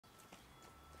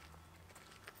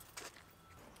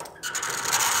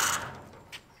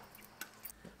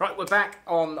Right, we're back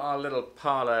on our little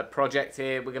parlour project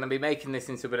here. We're going to be making this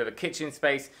into a bit of a kitchen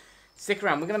space. Stick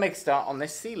around, we're going to make a start on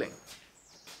this ceiling.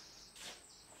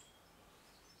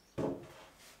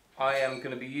 I am going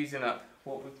to be using up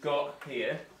what we've got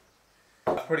here.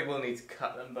 I probably will need to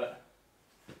cut them, but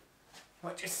I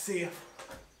might just see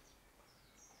if...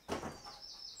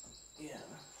 Yeah,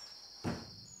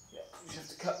 just have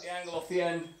to cut the angle off the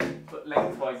end, but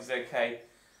lengthwise is okay.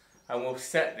 And we'll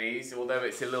set these, although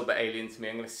it's a little bit alien to me,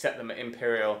 I'm going to set them at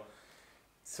imperial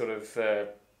sort of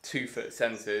 2-foot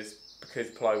centres,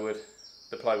 because the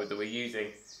plywood that we're using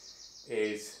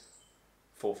is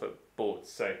 4-foot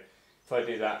boards. So if I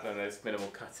do that, then there's minimal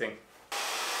cutting.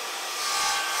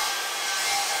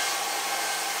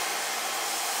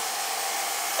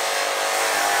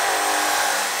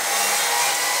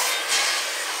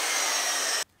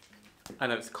 I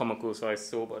know it's a comical size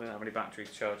saw, but I don't have any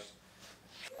batteries charged.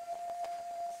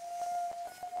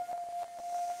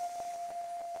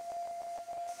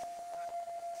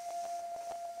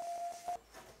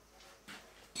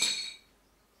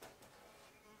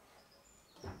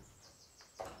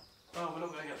 Oh, we're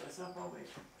not going to get this up, are we?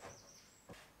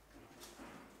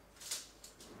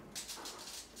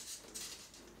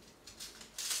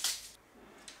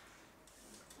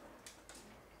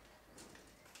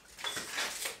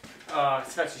 Oh,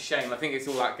 it's such a shame. I think it's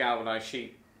all that galvanised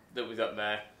sheet that was up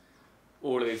there.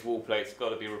 All of these wall plates have got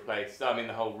to be replaced. I mean,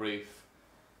 the whole roof,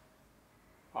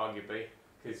 arguably,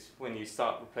 because when you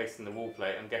start replacing the wall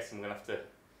plate, I'm guessing we're going to have to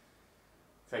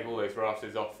take all those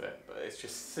rafters off it. But it's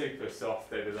just super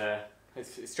soft over there.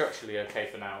 It's structurally okay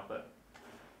for now,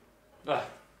 but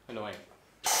annoying.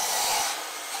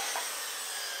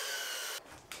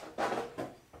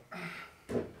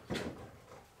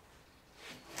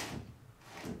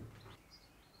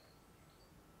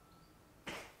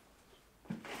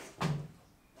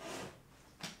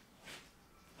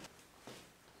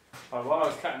 While I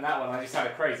was cutting that one, I just had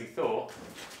a crazy thought.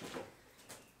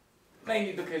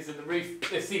 Mainly because of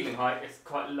the ceiling height is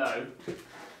quite low.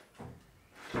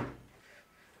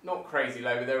 Not crazy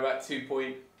low, but they're about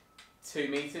 2.2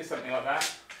 metres, something like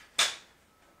that.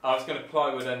 I was going to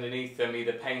plywood underneath them,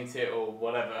 either paint it or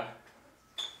whatever.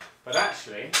 But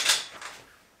actually,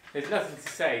 there's nothing to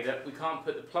say that we can't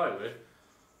put the plywood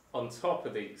on top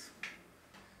of these.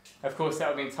 Of course, that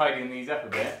would mean tidying these up a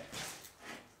bit.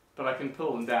 But I can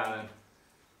pull them down and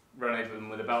run over them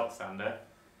with a belt sander.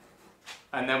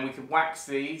 And then we could wax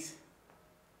these,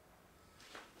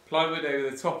 plywood over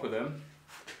the top of them.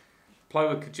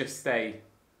 Plywood could just stay,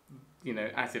 you know,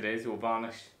 as it is, or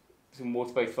varnish, some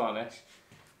water-based varnish.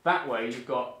 That way you've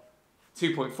got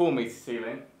 2.4 metre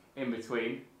ceiling in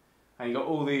between, and you've got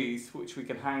all these which we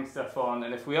can hang stuff on.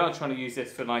 And if we are trying to use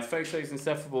this for nice photos and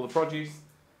stuff with all the produce,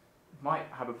 it might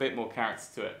have a bit more character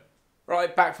to it.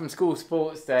 Right, back from school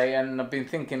sports day, and I've been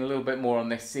thinking a little bit more on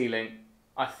this ceiling.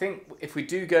 I think if we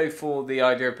do go for the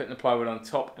idea of putting the plywood on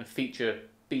top and feature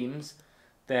beams,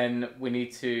 then we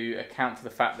need to account for the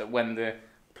fact that when the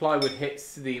plywood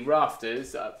hits the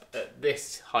rafters up at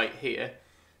this height here,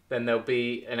 then there'll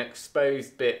be an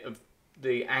exposed bit of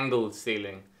the angled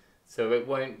ceiling. So it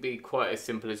won't be quite as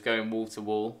simple as going wall to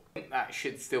wall. I think that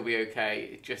should still be okay.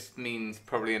 It just means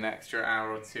probably an extra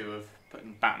hour or two of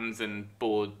putting battens and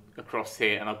board across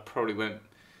here, and I probably won't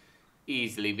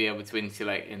easily be able to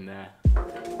insulate in there.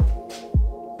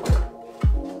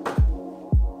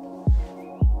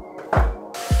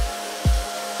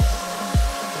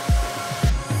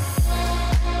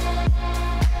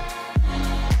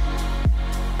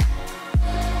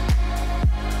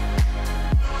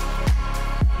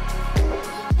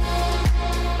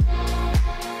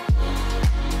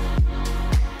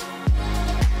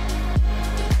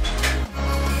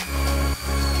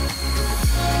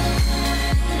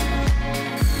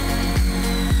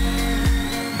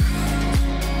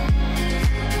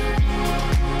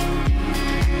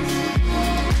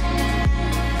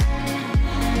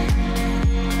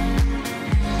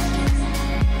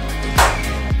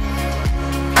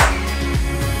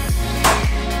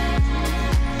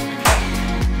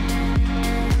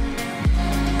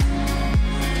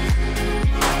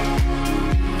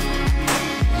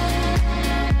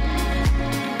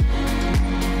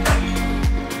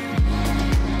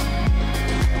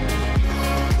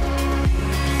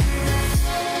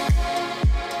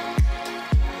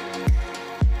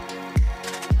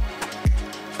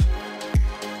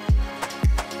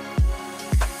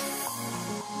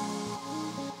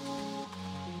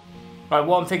 Right,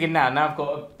 what I'm thinking now I've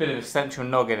got a bit of a central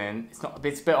noggin in, it's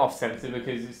a bit off centre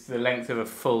because it's the length of a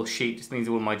full sheet, just means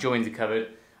all my joins are covered.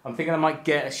 I'm thinking I might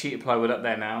get a sheet of plywood up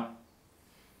there now.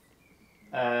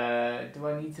 Do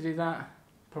I need to do that?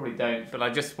 Probably don't, but I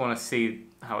just want to see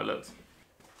how it looks.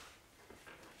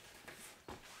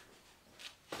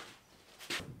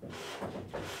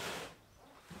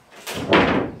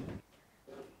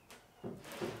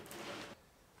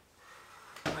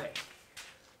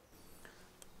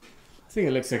 I think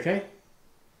it looks okay.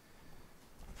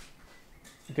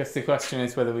 I guess the question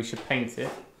is whether we should paint it,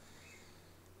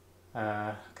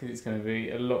 because it's going to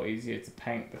be a lot easier to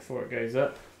paint before it goes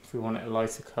up if we want it a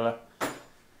lighter colour.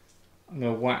 I'm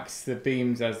going to wax the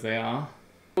beams as they are.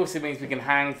 It also means we can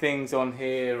hang things on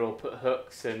here or put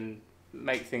hooks and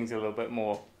make things a little bit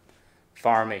more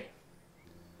farmy.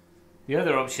 The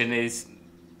other option is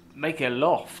make a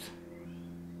loft.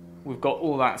 We've got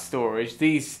all that storage.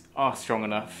 These are strong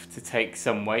enough to take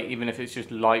some weight, even if it's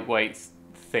just lightweight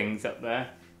things up there.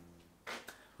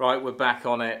 Right, we're back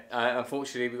on it.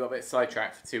 Unfortunately, we got a bit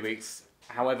sidetracked for 2 weeks.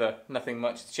 However, nothing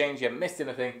much to change. You haven't missed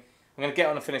anything. I'm going to get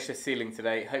on and finish this ceiling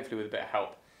today, hopefully with a bit of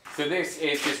help. So this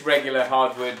is just regular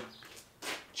hardwood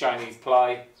Chinese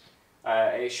ply.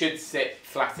 It should sit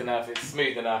flat enough, it's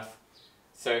smooth enough.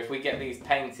 So if we get these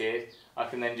painted, I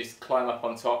can then just climb up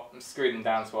on top and screw them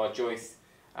down to our joist,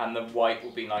 and the white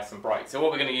will be nice and bright. So what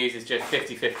we're going to use is just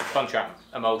 50-50 contrast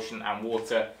emulsion and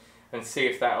water, and see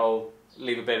if that'll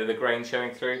leave a bit of the grain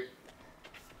showing through.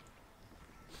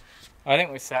 I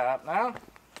think we're set up now.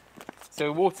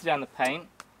 So we water down the paint,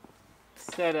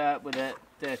 stir it up with a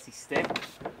dirty stick.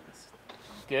 It's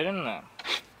good, isn't it?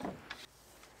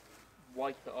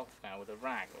 Wipe it off now with a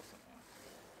rag or something.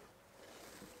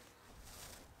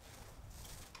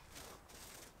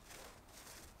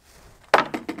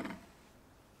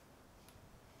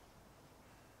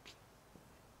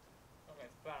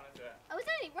 I was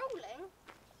only rolling.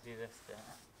 Do this there.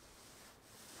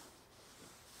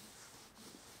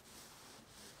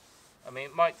 I mean,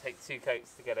 it might take 2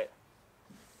 coats to get it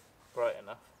bright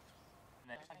enough.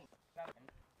 Is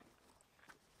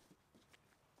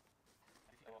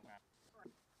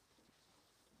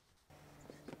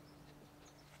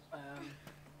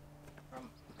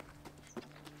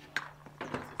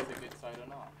this a good side or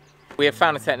not? We have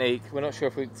found a technique. We're not sure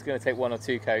if it's going to take 1 or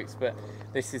 2 coats, but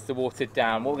this is the watered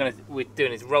down. What we're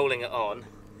doing is rolling it on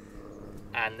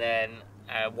and then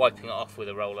wiping it off with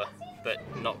a roller, but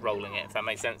not rolling it, if that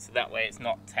makes sense. So that way it's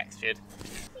not textured.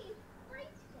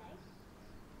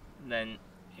 And then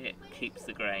it keeps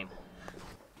the grain.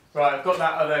 Right, I've got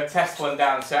that other test one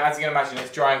down, so as you can imagine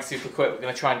it's drying super quick. We're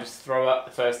going to try and just throw up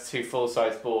the first 2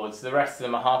 full-size boards. The rest of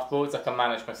them are half boards I can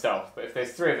manage myself, but if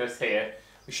there's 3 of us here,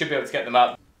 we should be able to get them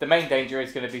up. The main danger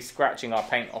is going to be scratching our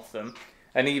paint off them,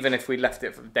 and even if we left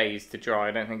it for days to dry,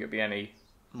 I don't think it'd be any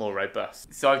more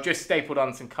robust. So I've just stapled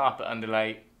on some carpet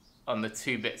underlay on the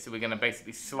 2 bits, so we're going to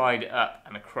basically slide it up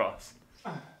and across.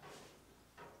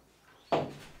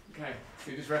 Okay,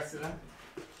 so just rest it there.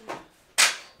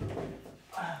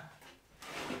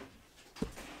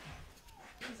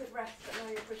 Does it rest, but now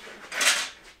you're pushing?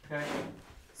 Okay.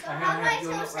 So how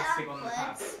you're do I not tilt it resting on the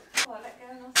pad. upwards? Oh, let go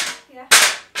and I'll, yeah.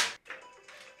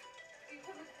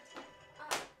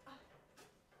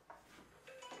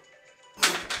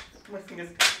 My fingers.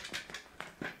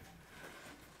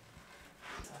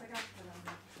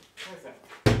 Where's that?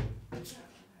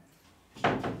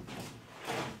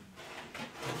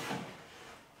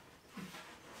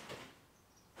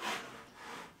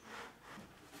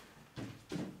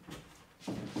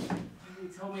 You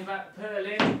told me about the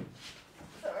purling.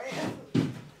 Sorry.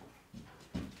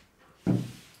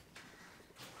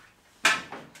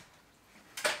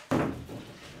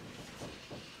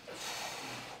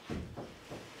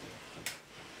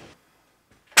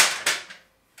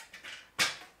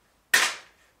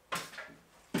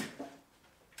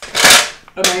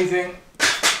 Amazing.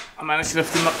 I managed to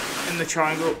lift them up in the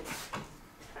triangle.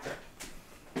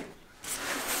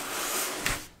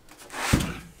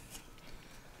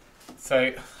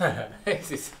 So,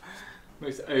 this is the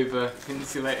most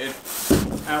over-insulated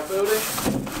outbuilding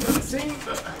I've ever seen,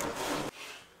 but...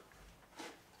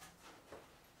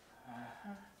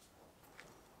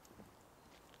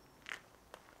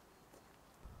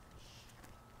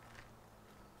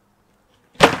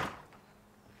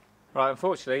 Right,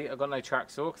 unfortunately, I've got no track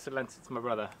saw because I lent it to my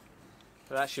brother.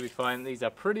 But that should be fine. These are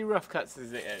pretty rough cuts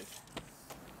as it is.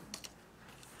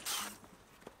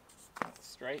 That's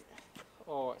straight.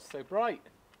 Oh, it's so bright.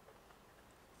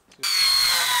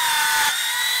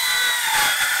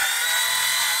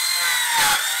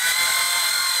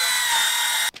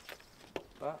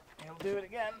 But he'll do it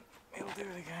again. He'll do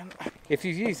it again. If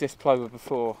you've used this plywood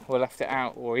before, or left it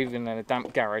out, or even in a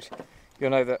damp garage,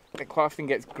 you'll know that it quite often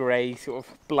gets grey, sort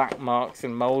of black marks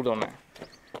and mould on it.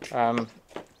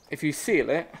 If you seal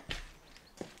it,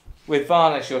 with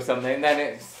varnish or something, then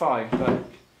it's fine, but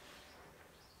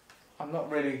I'm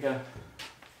not really going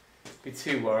to be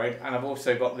too worried. And I've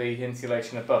also got the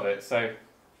insulation above it, so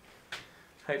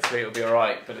hopefully it'll be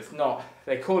alright, but it's not.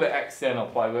 They call it external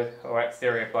plywood or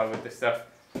exterior plywood, this stuff.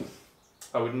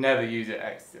 I would never use it,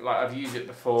 like I've used it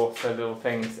before for little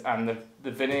things, and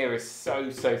the veneer is so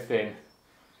thin,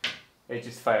 it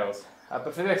just fails.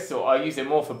 But for this sort, I use it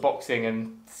more for boxing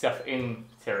and stuff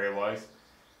interior wise.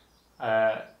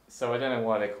 So I don't know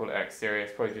why they call it exterior,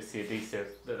 it's probably just the adhesive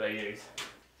that they use.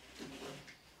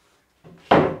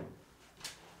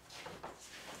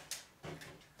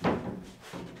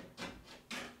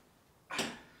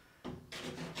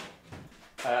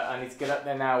 I need to get up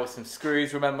there now with some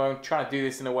screws. Remember, I'm trying to do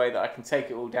this in a way that I can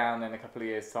take it all down in a couple of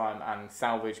years' time and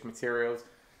salvage materials.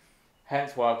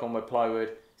 Hence why I've gone with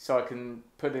plywood, so I can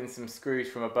put in some screws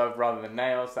from above rather than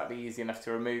nails. That'd be easy enough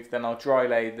to remove. Then I'll dry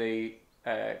lay the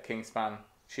Kingspan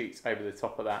sheets over the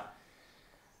top of that.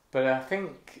 But I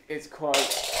think it's quite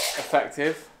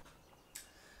effective.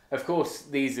 Of course,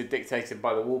 these are dictated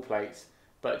by the wall plates,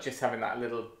 but just having that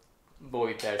little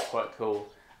void there is quite cool.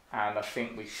 And I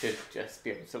think we should just be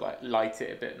able to like light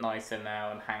it a bit nicer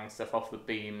now and hang stuff off the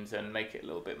beams and make it a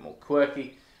little bit more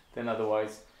quirky than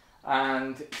otherwise.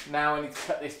 And now I need to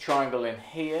cut this triangle in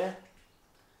here.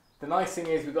 The nice thing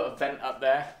is we've got a vent up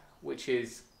there, which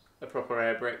is a proper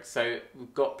air brick, so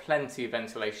we've got plenty of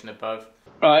ventilation above.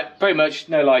 Right, pretty much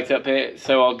no light up here,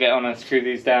 so I'll get on and screw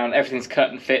these down. Everything's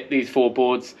cut and fit, these 4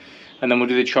 boards, and then we'll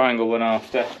do the triangle one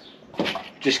after.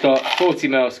 Just got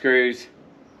 40mm screws,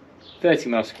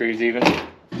 30mm screws even.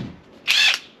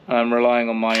 I'm relying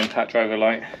on my impact driver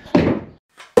light.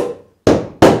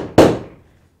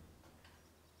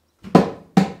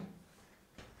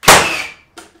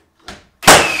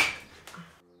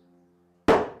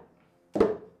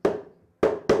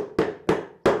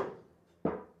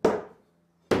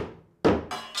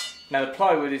 Now the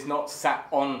plywood is not sat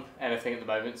on anything at the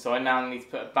moment, so I now need to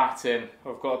put a bat in,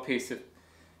 or I've got a piece of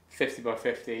 50 by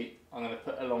 50 I'm going to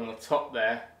put along the top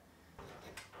there.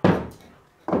 Oh,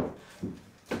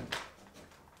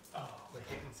 we're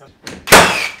hitting something.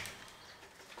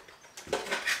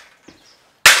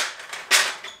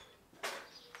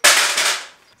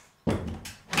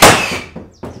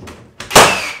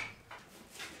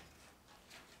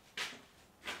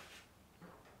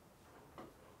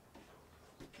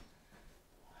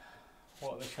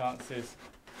 What are the chances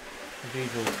of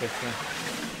these all fitting?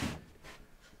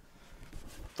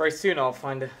 Very soon I'll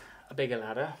find a bigger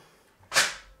ladder.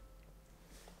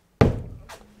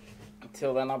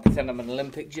 Until then I'll pretend I'm an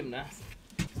Olympic gymnast.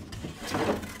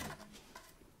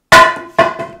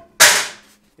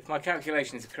 If my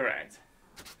calculations are correct,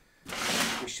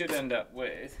 we should end up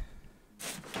with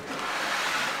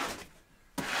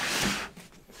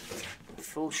a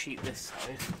full sheet this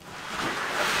side.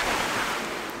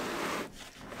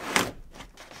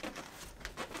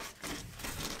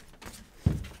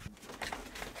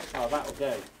 Oh, that'll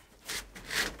go.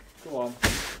 Go on.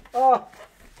 Oh!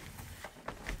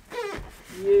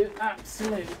 You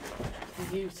absolute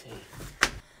beauty.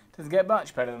 Doesn't get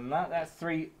much better than that. That's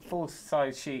 3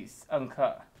 full-size sheets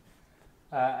uncut.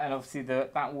 And obviously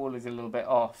that wall is a little bit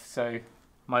off, so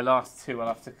my last 2 I'll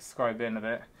have to scribe in a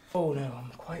bit. Oh no,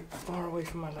 I'm quite far away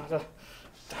from my ladder.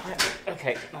 Damn it.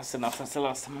 Okay, that's enough. That's the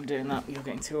last time I'm doing that. You're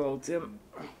getting too old, Tim.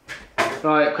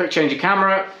 Right, quick change of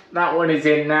camera. That one is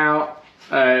in now.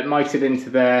 Mited into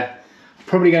there.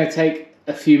 Probably going to take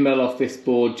a few mil off this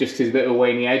board just as a bit of a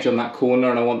waney edge on that corner,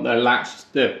 and I want the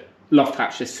loft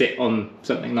hatch to sit on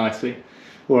something nicely,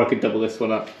 or I could double this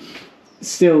one up.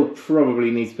 Still probably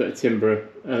need to put a timber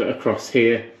across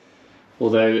here,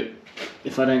 although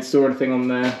if I don't store anything on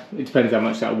there, it depends how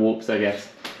much that warps, I guess.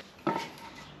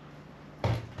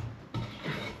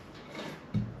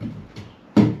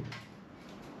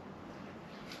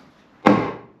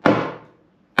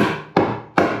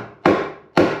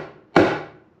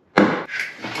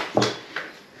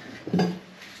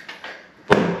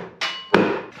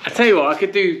 I tell you what, I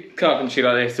could do carpentry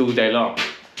like this all day long.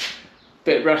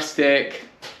 Bit rustic,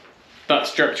 but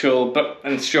structural,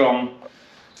 and strong.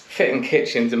 Fitting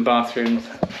kitchens and bathrooms.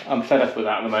 I'm fed up with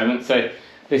that at the moment, so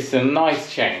this is a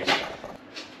nice change.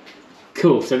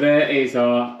 Cool, so there is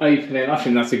our opening. I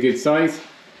think that's a good size.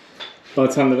 By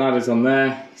the time the ladder's on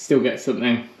there, you still get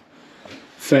something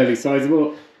fairly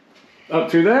sizable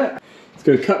up through there. Let's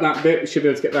go cut that bit. We should be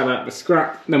able to get that out of the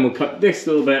scrap. Then we'll cut this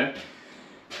little bit.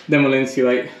 Then we'll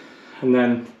insulate, and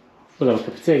then we'll have a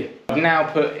cup of tea. I've now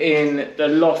put in the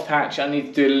loft hatch. I need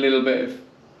to do a little bit of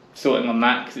sorting on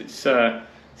that because it's a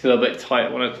little bit tight. I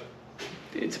want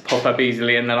it to pop up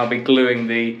easily, and then I'll be gluing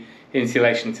the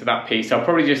insulation to that piece. I'll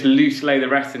probably just loose lay the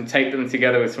rest and tape them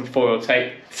together with some foil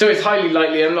tape. So it's highly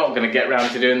likely I'm not going to get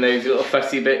around to doing those little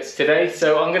fussy bits today,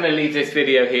 so I'm going to leave this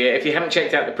video here. If you haven't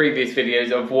checked out the previous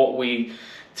videos of what we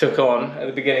took on at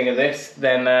the beginning of this,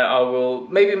 then I will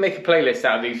maybe make a playlist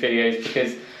out of these videos,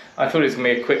 because I thought it was going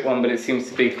to be a quick one, but it seems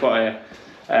to be quite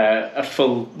a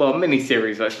full, well,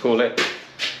 mini-series, let's call it.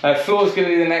 Floor's going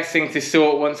to be the next thing to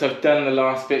sort once I've done the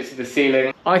last bits of the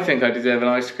ceiling. I think I deserve an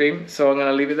ice cream, so I'm going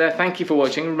to leave it there. Thank you for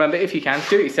watching. Remember, if you can,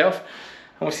 do it yourself,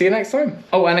 and we'll see you next time.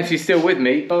 Oh, and if you're still with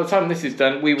me, by the time this is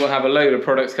done, we will have a load of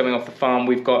products coming off the farm.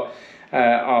 We've got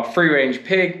our free-range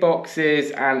pig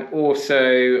boxes, and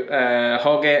also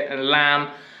hogget and lamb,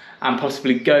 and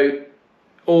possibly goat.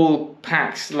 All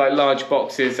packs, like large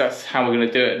boxes. That's how we're going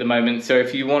to do it at the moment. So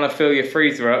if you want to fill your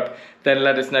freezer up, then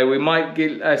let us know. We might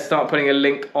start putting a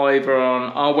link either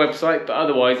on our website, but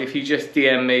otherwise, if you just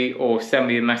DM me or send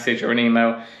me a message or an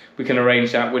email, we can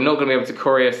arrange that. We're not going to be able to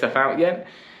courier stuff out yet,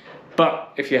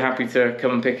 but if you're happy to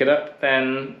come and pick it up,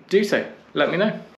 then do so. Let me know.